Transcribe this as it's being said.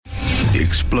The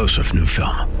explosive new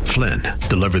film, Flynn,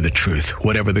 deliver the truth,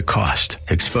 whatever the cost,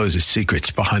 exposes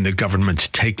secrets behind the government's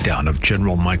takedown of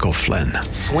General Michael Flynn.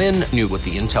 Flynn knew what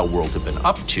the intel world had been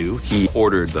up to. He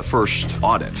ordered the first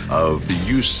audit of the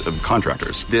use of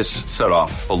contractors. This set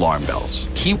off alarm bells.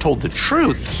 He told the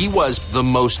truth. He was the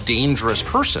most dangerous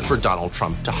person for Donald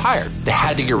Trump to hire. They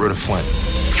had to get rid of Flynn.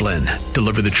 Flynn,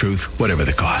 deliver the truth, whatever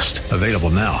the cost. Available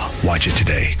now. Watch it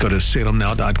today. Go to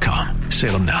salemnow.com.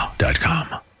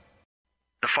 salemnow.com.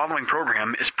 The following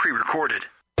program is pre-recorded.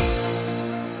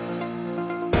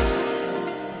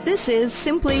 This is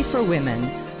Simply for Women,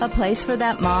 a place for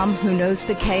that mom who knows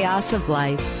the chaos of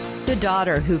life, the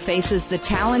daughter who faces the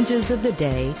challenges of the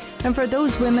day, and for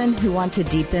those women who want to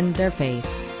deepen their faith.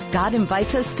 God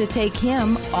invites us to take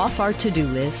Him off our to-do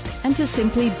list and to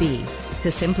simply be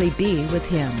with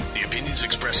Him. The opinions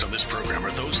expressed on this program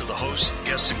are those of the hosts,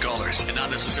 guests, and callers, and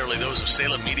not necessarily those of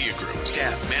Salem Media Group,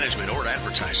 staff, management, or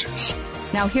advertisers.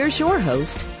 Now here's your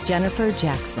host, Jennifer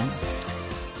Jackson.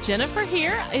 Jennifer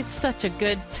here. It's such a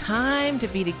good time to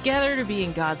be together, to be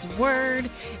in God's Word.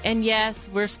 And yes,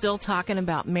 we're still talking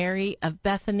about Mary of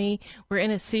Bethany. We're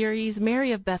in a series.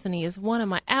 Mary of Bethany is one of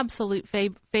my absolute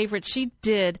favorites. She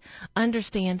did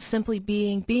understand simply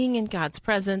being in God's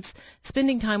presence,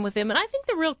 spending time with Him. And I think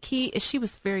the real key is she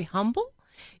was very humble.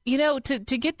 You know, to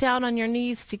get down on your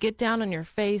knees, to get down on your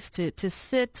face, to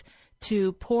sit,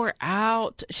 to pour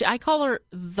out. I call her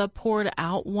the poured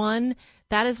out one.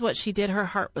 That is what she did. Her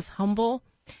heart was humble.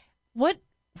 What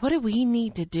do we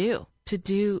need to do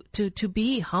to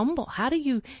be humble? How do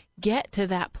you get to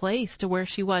that place to where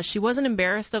she was? She wasn't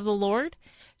embarrassed of the Lord.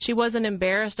 She wasn't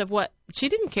embarrassed of she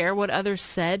didn't care what others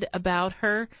said about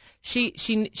her. She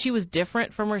was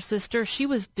different from her sister. She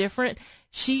was different.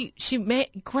 She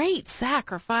made great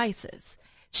sacrifices.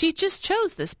 She just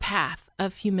chose this path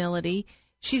of humility.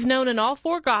 She's known in all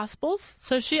four Gospels,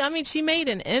 so she made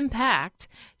an impact.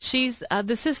 She's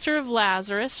the sister of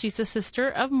Lazarus. She's the sister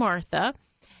of Martha,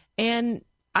 and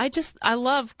I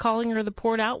love calling her the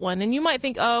poured out one. And you might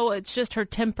think, oh, it's just her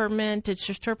temperament, it's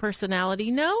just her personality.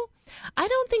 No, I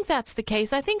don't think that's the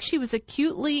case. I think she was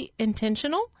acutely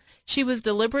intentional. She was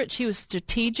deliberate. She was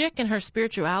strategic in her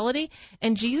spirituality,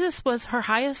 and Jesus was her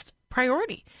highest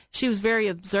priority. She was very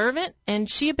observant, and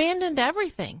she abandoned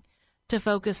everything to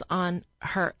focus on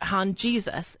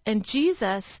Jesus, and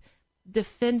Jesus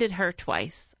defended her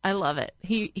twice. I love it.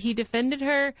 He defended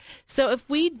her. So if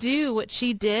we do what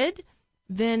she did,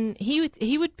 then he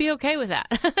would be okay with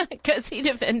that because he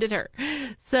defended her.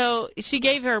 So she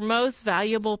gave her most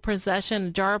valuable possession,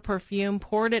 a jar of perfume,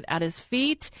 poured it at his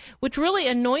feet, which really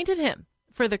anointed him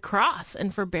for the cross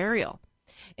and for burial.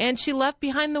 And she left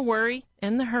behind the worry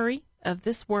and the hurry of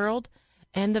this world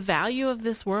and the value of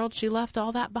this world. She left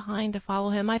all that behind to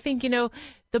follow him. I think,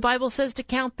 the Bible says to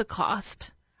count the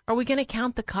cost. Are we going to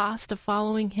count the cost of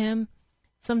following him?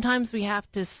 Sometimes we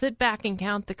have to sit back and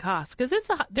count the cost because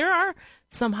there are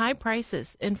some high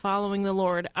prices in following the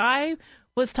Lord. I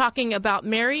was talking about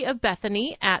Mary of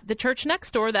Bethany at the church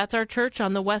next door. That's our church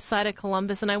on the west side of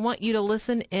Columbus, and I want you to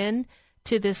listen in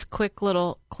to this quick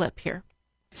little clip here.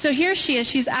 So here she is.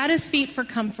 She's at his feet for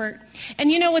comfort.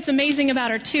 And you know what's amazing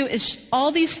about her, too, is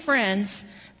all these friends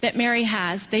that Mary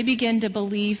has, they begin to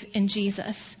believe in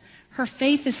Jesus. Her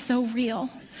faith is so real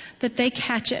that they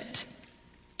catch it.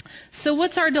 So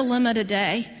what's our dilemma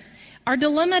today? Our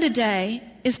dilemma today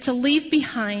is to leave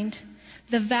behind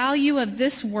the value of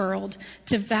this world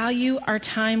to value our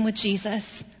time with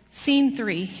Jesus. Scene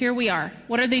 3. Here we are.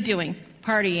 What are they doing?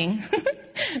 Partying.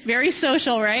 Very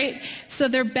social, right? So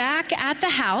they're back at the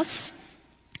house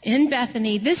in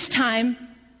Bethany. This time,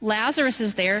 Lazarus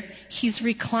is there. He's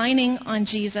reclining on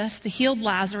Jesus, the healed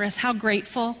Lazarus. How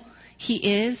grateful he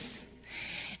is.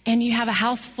 And you have a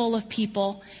house full of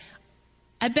people.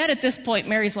 I bet at this point,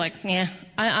 Mary's like, I'm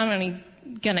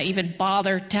not going to even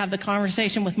bother to have the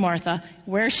conversation with Martha.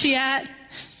 Where's she at?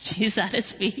 She's at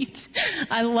his feet.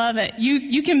 I love it.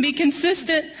 You can be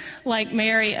consistent like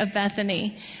Mary of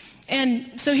Bethany.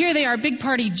 And so here they are, big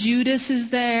party. Judas is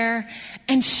there,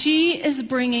 and she is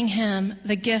bringing him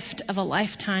the gift of a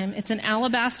lifetime. It's an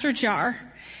alabaster jar,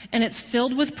 and it's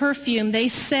filled with perfume. They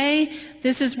say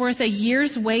this is worth a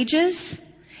year's wages.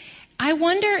 I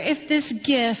wonder if this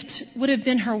gift would have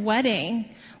been her wedding,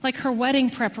 like her wedding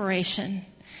preparation,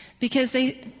 because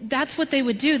that's what they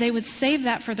would do. They would save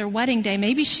that for their wedding day.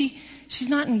 Maybe she's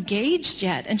not engaged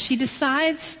yet, and she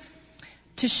decides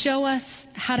to show us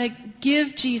how to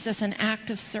give Jesus an act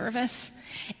of service.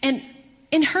 And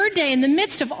In her day, in the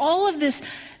midst of all of this,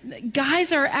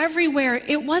 guys are everywhere.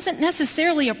 It wasn't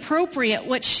necessarily appropriate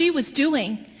what she was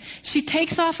doing. She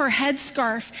takes off her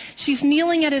headscarf. She's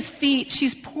kneeling at his feet.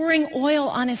 She's pouring oil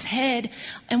on his head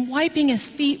and wiping his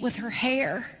feet with her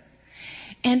hair.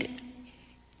 And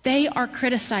they are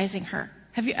criticizing her.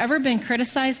 Have you ever been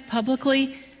criticized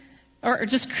publicly or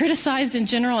just criticized in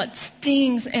general? It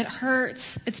stings. It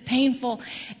hurts. It's painful.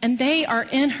 And they are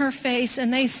in her face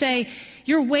and they say,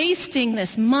 "You're wasting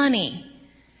this money.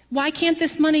 Why can't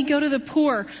this money go to the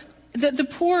poor? The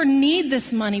poor need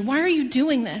this money. Why are you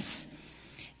doing this?"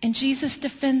 And Jesus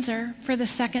defends her for the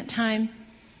second time.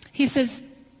 He says,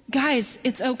 "Guys,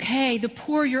 it's okay. The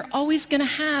poor you're always going to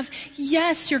have.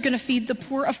 Yes, you're going to feed the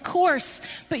poor, of course,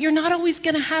 but you're not always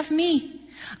going to have me.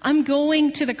 I'm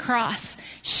going to the cross.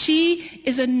 She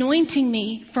is anointing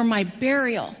me for my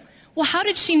burial." Well, how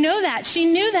did she know that? She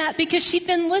knew that because she'd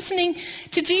been listening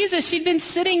to Jesus. She'd been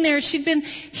sitting there. She'd been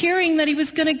hearing that he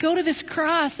was going to go to this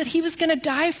cross, that he was going to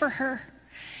die for her.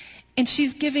 And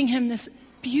she's giving him this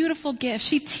beautiful gift.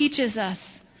 She teaches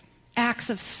us acts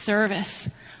of service,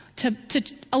 to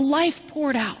a life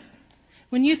poured out.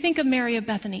 When you think of Mary of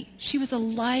Bethany, she was a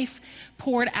life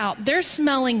poured out. They're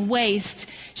smelling waste.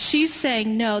 She's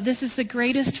saying, "No, this is the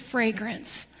greatest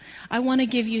fragrance. I want to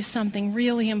give you something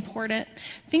really important."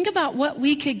 Think about what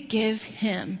we could give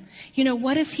him.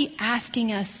 What is he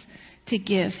asking us to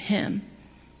give him?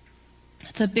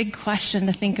 It's a big question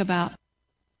to think about.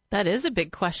 That is a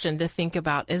big question to think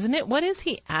about, isn't it? What is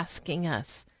he asking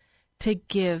us to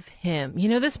give him?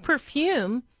 This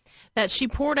perfume that she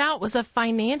poured out was a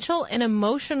financial and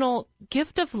emotional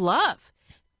gift of love.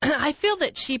 I feel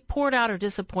that she poured out her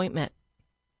disappointment.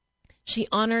 She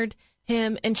honored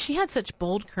him, and she had such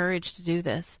bold courage to do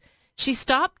this. She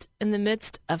stopped in the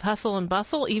midst of hustle and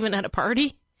bustle, even at a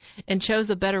party, and chose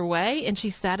a better way, and she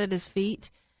sat at his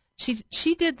feet.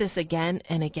 She did this again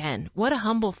and again. What a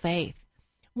humble faith.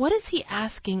 What is he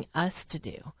asking us to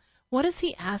do? What is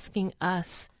he asking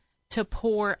us to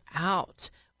pour out?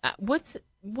 What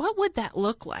would that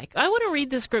look like? I want to read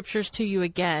the scriptures to you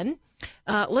again.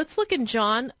 Let's look in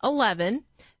John 11.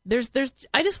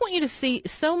 I just want you to see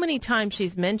so many times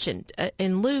she's mentioned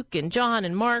in Luke and John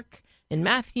and Mark and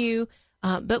Matthew.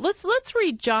 But let's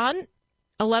read John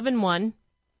 11:1.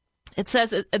 It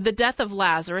says, "The death of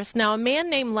Lazarus. Now a man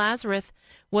named Lazarus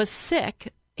was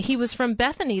sick. He was from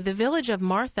Bethany, the village of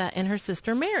Martha and her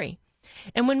sister Mary.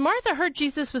 And when Martha heard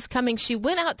Jesus was coming, she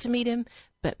went out to meet him,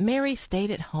 but Mary stayed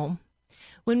at home."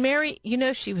 When Mary,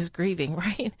 she was grieving,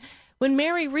 right? When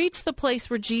Mary reached the place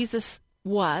where Jesus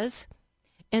was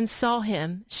and saw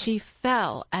him, she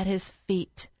fell at his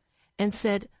feet and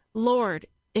said, "Lord,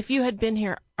 if you had been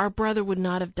here, our brother would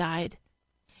not have died."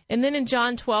 And then in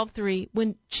John 12:3,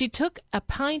 when she took a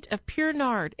pint of pure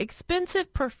nard,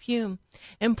 expensive perfume,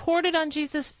 and poured it on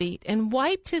Jesus' feet and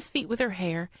wiped his feet with her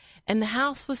hair, and the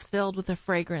house was filled with the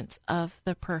fragrance of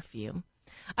the perfume.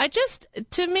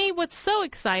 To me, what's so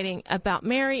exciting about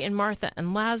Mary and Martha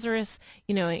and Lazarus,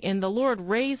 and the Lord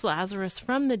raised Lazarus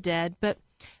from the dead, but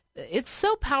it's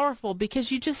so powerful because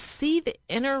you just see the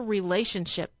inner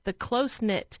relationship, the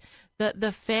close-knit,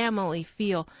 the family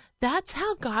feel. That's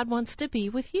how God wants to be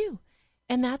with you.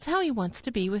 And that's how he wants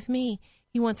to be with me.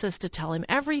 He wants us to tell him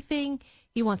everything.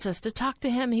 He wants us to talk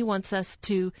to him. He wants us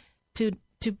to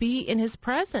be in his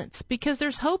presence because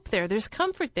there's hope there. There's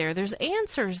comfort there. There's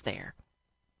answers there.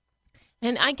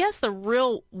 And I guess the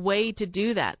real way to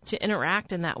do that, to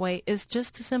interact in that way, is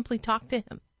just to simply talk to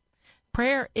him.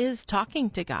 Prayer is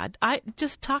talking to God. I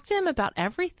just talk to him about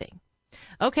everything.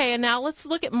 Okay, and now let's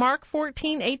look at Mark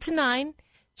 14:8-9.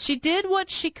 She did what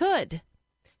she could.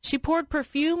 She poured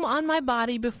perfume on my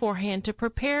body beforehand to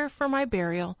prepare for my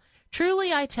burial.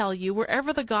 Truly I tell you,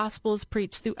 wherever the gospel is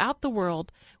preached throughout the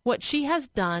world, what she has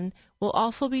done will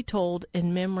also be told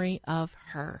in memory of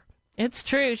her. It's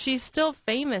true. She's still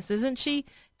famous, isn't she,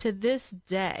 to this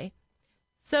day?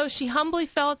 So she humbly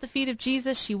fell at the feet of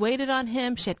Jesus. She waited on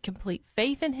him. She had complete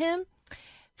faith in him.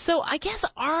 So I guess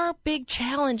our big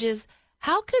challenge is,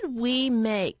 how could we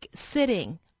make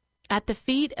sitting at the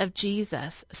feet of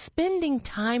Jesus, spending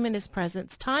time in his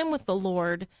presence, time with the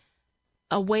Lord,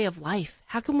 a way of life?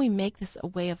 How can we make this a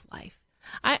way of life?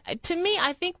 To me,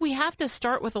 I think we have to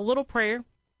start with a little prayer.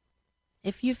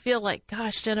 If you feel like,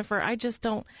 gosh, Jennifer, I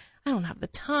don't have the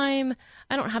time.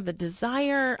 I don't have the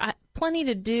desire. Plenty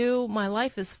to do. My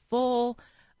life is full.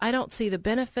 I don't see the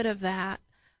benefit of that.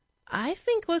 I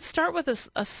think let's start with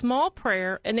a small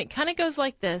prayer, and it kind of goes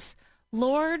like this.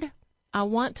 Lord, I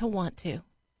want to.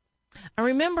 I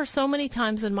remember so many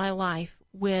times in my life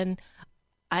when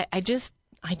I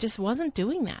I just wasn't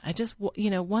doing that. I just,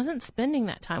 wasn't spending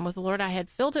that time with the Lord. I had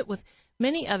filled it with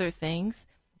many other things,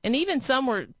 and even some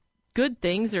were good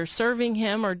things, or serving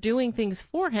him or doing things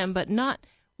for him, but not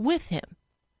with him.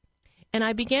 And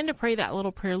I began to pray that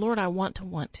little prayer, Lord, I want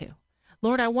to.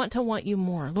 Lord, I want to want you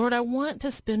more. Lord, I want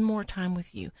to spend more time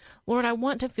with you. Lord, I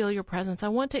want to feel your presence. I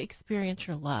want to experience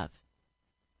your love.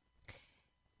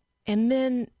 And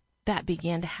then that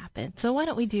began to happen. So why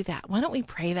don't we do that? Why don't we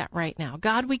pray that right now?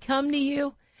 God, we come to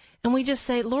you and we just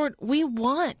say, Lord, we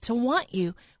want to want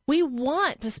you. We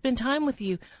want to spend time with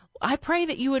you. I pray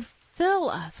that you would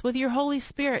fill us with your Holy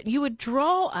Spirit. You would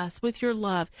draw us with your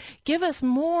love. Give us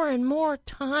more and more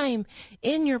time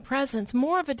in your presence,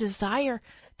 more of a desire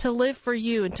to live for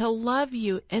you and to love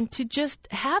you and to just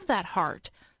have that heart,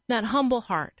 that humble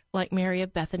heart like Mary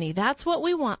of Bethany. That's what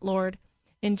we want, Lord.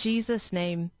 In Jesus'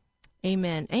 name,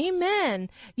 amen. Amen.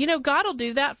 God will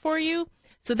do that for you.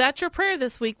 So that's your prayer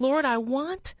this week. Lord, I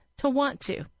want to want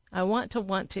to. I want to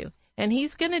want to. And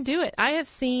he's going to do it. I have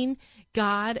seen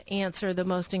God answer the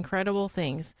most incredible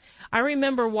things. I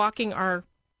remember walking our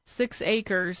 6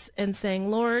 acres and saying,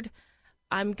 Lord,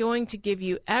 I'm going to give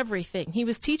you everything. He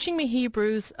was teaching me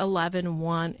Hebrews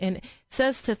 11:1, and it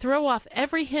says to throw off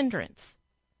every hindrance,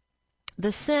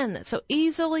 the sin that so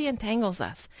easily entangles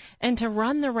us, and to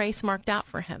run the race marked out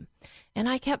for him. And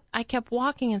I kept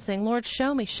walking and saying, Lord,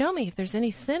 show me if there's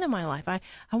any sin in my life. I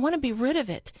want to be rid of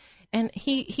it. And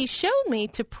he showed me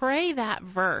to pray that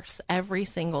verse every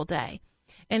single day.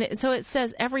 And so it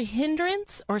says every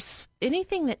hindrance or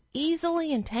anything that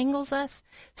easily entangles us.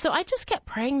 So I just kept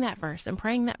praying that verse.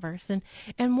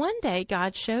 And one day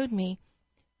God showed me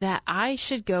that I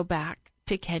should go back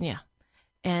to Kenya.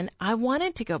 And I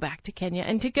wanted to go back to Kenya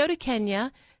and to go to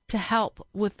Kenya to help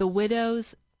with the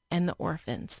widows and the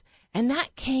orphans. And that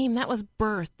was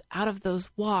birthed out of those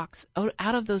walks,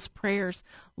 out of those prayers.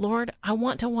 Lord, I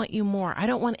want to want you more. I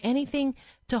don't want anything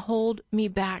to hold me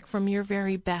back from your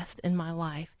very best in my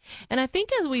life. And I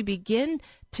think as we begin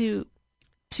to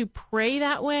pray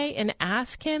that way and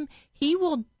ask him,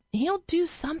 he'll do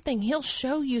something. He'll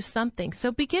show you something.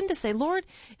 So begin to say, Lord,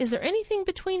 is there anything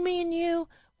between me and you?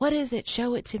 What is it?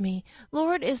 Show it to me.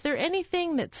 Lord, is there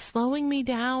anything that's slowing me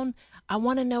down? I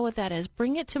want to know what that is.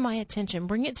 Bring it to my attention.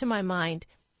 Bring it to my mind.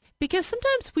 Because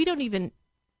sometimes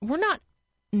we're not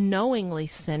knowingly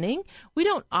sinning. We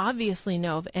don't obviously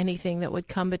know of anything that would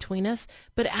come between us.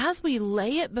 But as we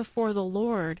lay it before the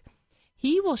Lord,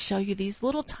 he will show you these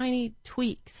little tiny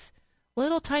tweaks.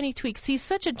 He's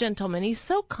such a gentleman. He's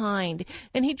so kind.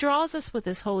 And he draws us with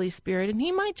his Holy Spirit. And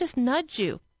he might just nudge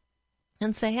you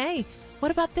and say, hey,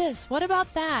 what about this? What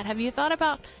about that? Have you thought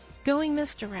about going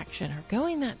this direction or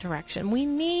going that direction? We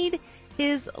need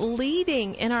his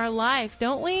leading in our life,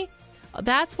 don't we?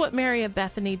 That's what Mary of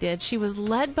Bethany did. She was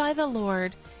led by the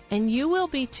Lord, and you will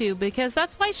be too, because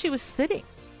that's why she was sitting.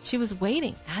 She was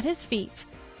waiting at his feet.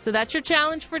 So that's your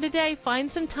challenge for today.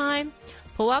 Find some time,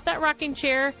 pull out that rocking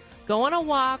chair, go on a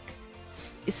walk,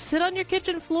 sit on your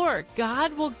kitchen floor.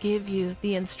 God will give you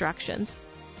the instructions.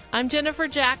 I'm Jennifer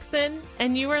Jackson,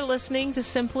 and you are listening to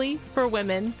Simply for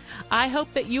Women. I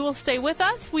hope that you will stay with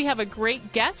us. We have a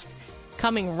great guest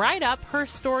coming right up. Her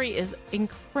story is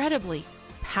incredibly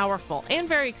powerful and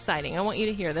very exciting. I want you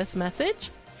to hear this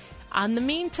message. In the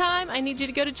meantime, I need you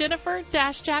to go to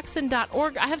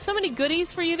jennifer-jackson.org. I have so many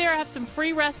goodies for you there. I have some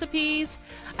free recipes.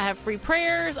 I have free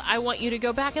prayers. I want you to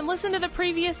go back and listen to the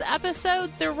previous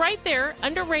episodes. They're right there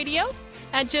under radio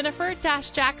at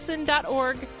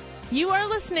jennifer-jackson.org. You are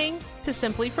listening to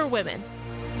Simply for Women.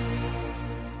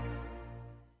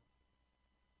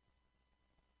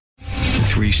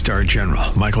 Three-star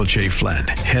General Michael J. Flynn,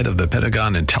 head of the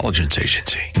Pentagon Intelligence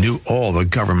Agency, knew all the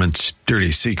government's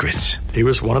dirty secrets. He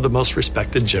was one of the most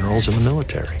respected generals in the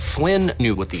military. Flynn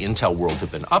knew what the intel world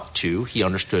had been up to. He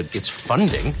understood its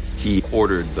funding. He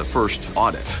ordered the first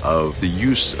audit of the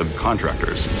use of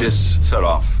contractors. This set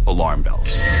off alarm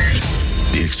bells.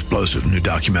 The explosive new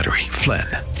documentary, Flynn,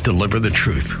 Deliver the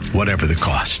Truth, Whatever the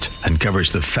Cost,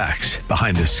 uncovers the facts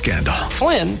behind this scandal.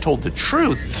 Flynn told the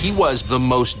truth. He was the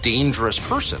most dangerous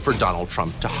person for Donald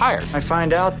Trump to hire. I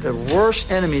find out the worst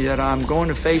enemy that I'm going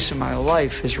to face in my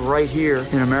life is right here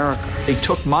in America. They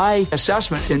took my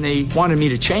assessment and they wanted me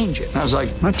to change it. And I was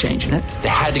like, I'm not changing it. They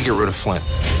had to get rid of Flynn.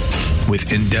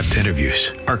 With in-depth interviews,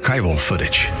 archival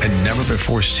footage, and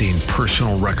never-before-seen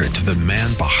personal records of the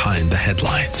man behind the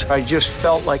headlines. I just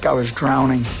felt like I was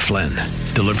drowning. Flynn,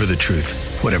 Deliver the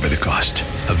Truth, Whatever the Cost.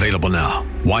 Available now.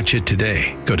 Watch it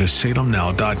today. Go to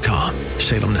salemnow.com.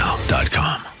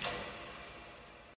 salemnow.com.